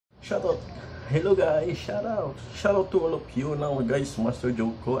Shout out. Hello guys, shout out. Shout out to all of you. Now guys, Master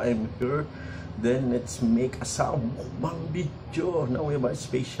Joko, I'm here. Then let's make a sound mukbang video. Now we have a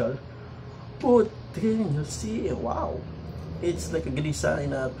special food. Can you see? Wow. It's like a ginisa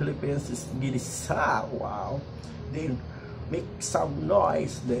in Philippines. It's ginisa. Wow. Then make some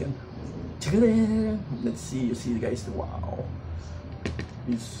noise. Then let's see. You see guys? Wow.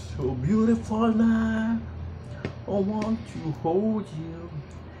 It's so beautiful now. I want to hold you.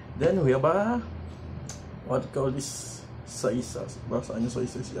 Then we have a what call this soy sauce. Basaan yung soy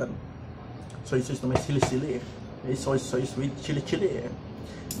sauce yan? Soy sauce na may sili-sili. May soy sauce with chili-chili.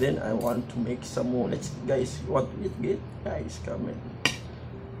 Then I want to make some more. Let's guys, you want to eat? Guys, come in.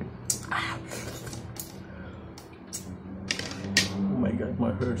 Oh my god,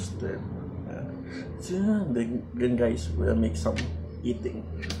 my hair's dead. Then guys, we'll make some eating.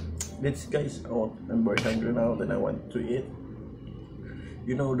 Let's guys, I'm very hungry now. Then I want to eat.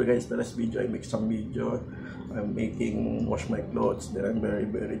 You know the guys, the last video I make some video. I'm making wash my clothes. Then I'm very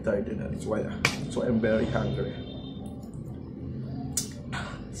tired, and that's why I'm very hungry.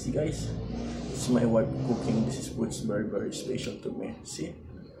 See guys, it's my wife cooking. This is food's very special to me. See,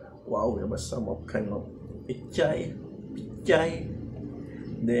 wow, we have some of kind of pichay.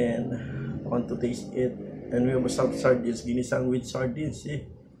 Then I want to taste it, and we have some sardines, ginisang with sardines. See,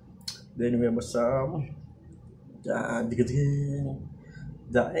 then we have some daing.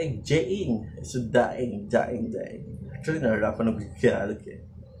 So daing. Actually, nararapan na bigyalag eh.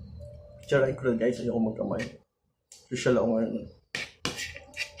 Tirahin ko na guys, ayoko magkamay. Social ako ngayon.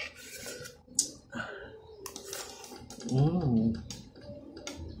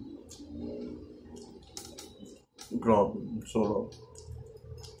 Grabe, sarap.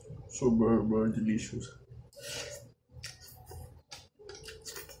 So very delicious.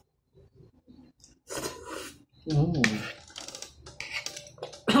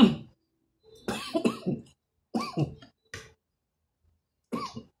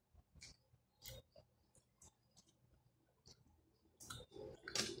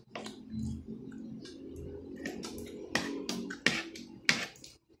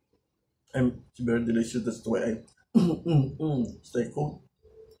 It's very delicious. That's why I stay cool.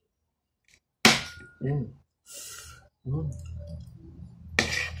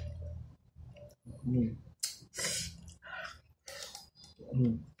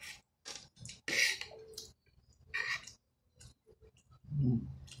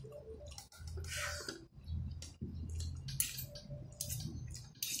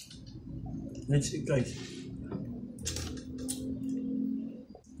 Let's eat guys.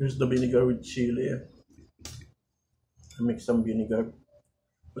 Here's the vinegar with chili. I make some vinegar,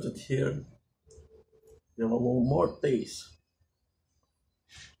 put it here. You know, more taste.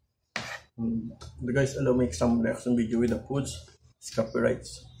 The guys allow make some reaction video with the foods. It's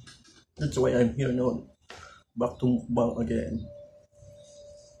copyrights. That's why I'm here now. Back to mukbang again.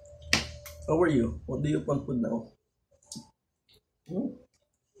 How are you? What do you want food now?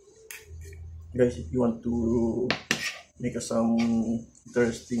 Guys, if you want to make some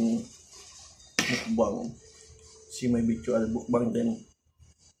interesting mukbang, see my virtual mukbang, then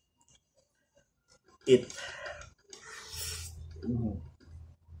eat.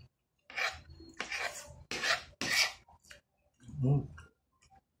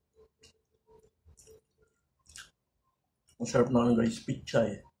 Ang sarap na guys,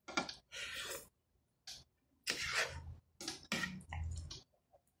 pichay.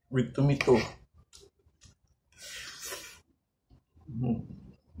 With tomato.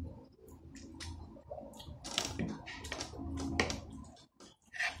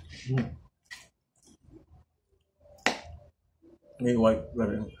 May wife,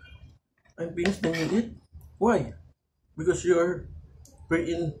 I'm finished, then you eat. Why? Because you're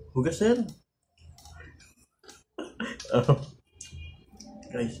in Hugasen.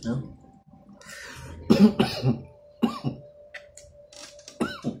 Guys, no?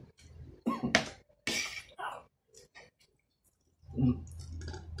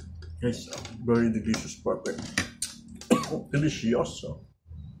 Guys, very delicious, perfect. Delicioso.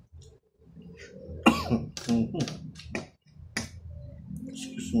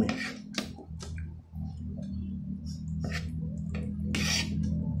 Excuse me.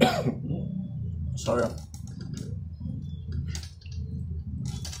 Sorry.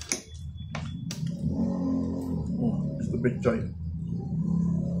 It's the big joy.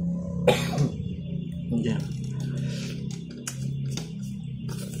 Yeah.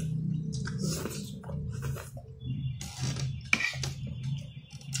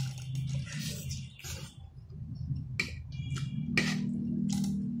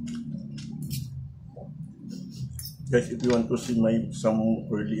 Guys, if you want to see some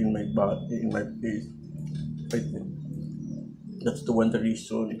curly in my body, in my face, I think that's the one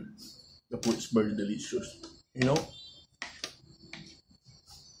reason the food is very delicious. You know?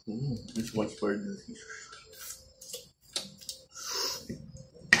 This one's very delicious.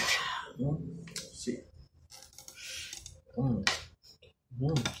 See. Mm.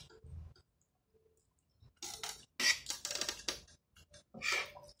 Mm.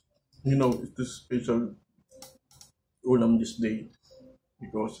 You know, it's this special ulam this day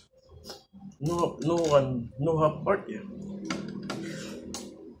because no half party.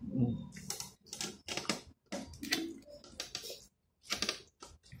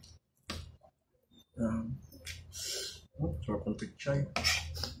 Sarap ng pichay.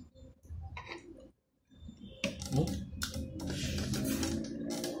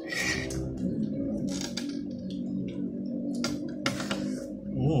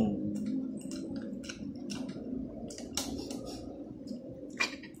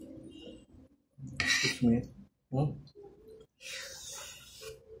 Excuse me.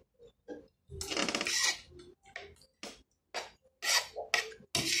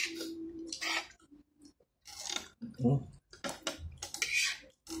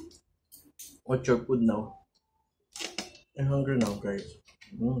 What's your food now? I'm hungry now, guys.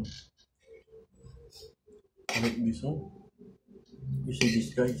 I like this one. You see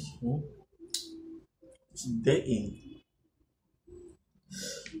this, guys? It's dying.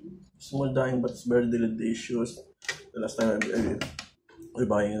 Small dying, but it's very delicious. The last time I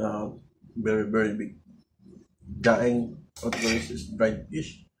buying a very big dying of this dried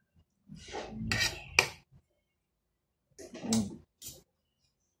fish.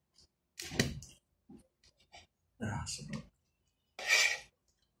 Sarap.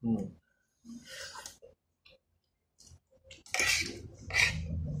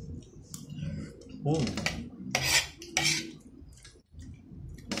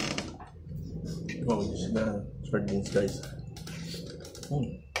 Oh, this is the sardines, guys.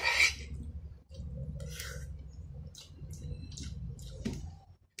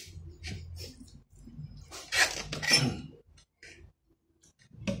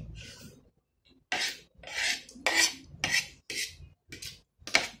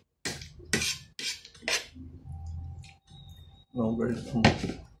 Now, guys,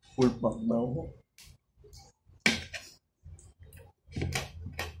 full pack now.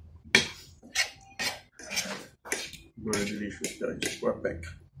 Very delicious, guys. Perfect.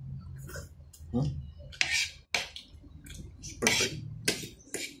 It's perfect.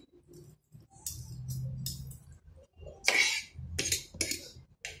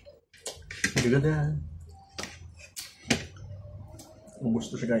 Ganda.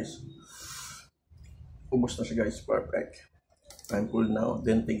 Ubus na siya, guys. Ubus na siya, guys. Perfect. I'm full now.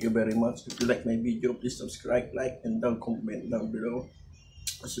 Then thank you very much. If you like my video, please subscribe, like, and down comment down below.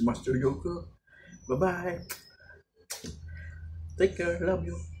 This is Master Yoko. Bye bye. Take care. Love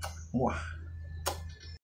you. Mwah.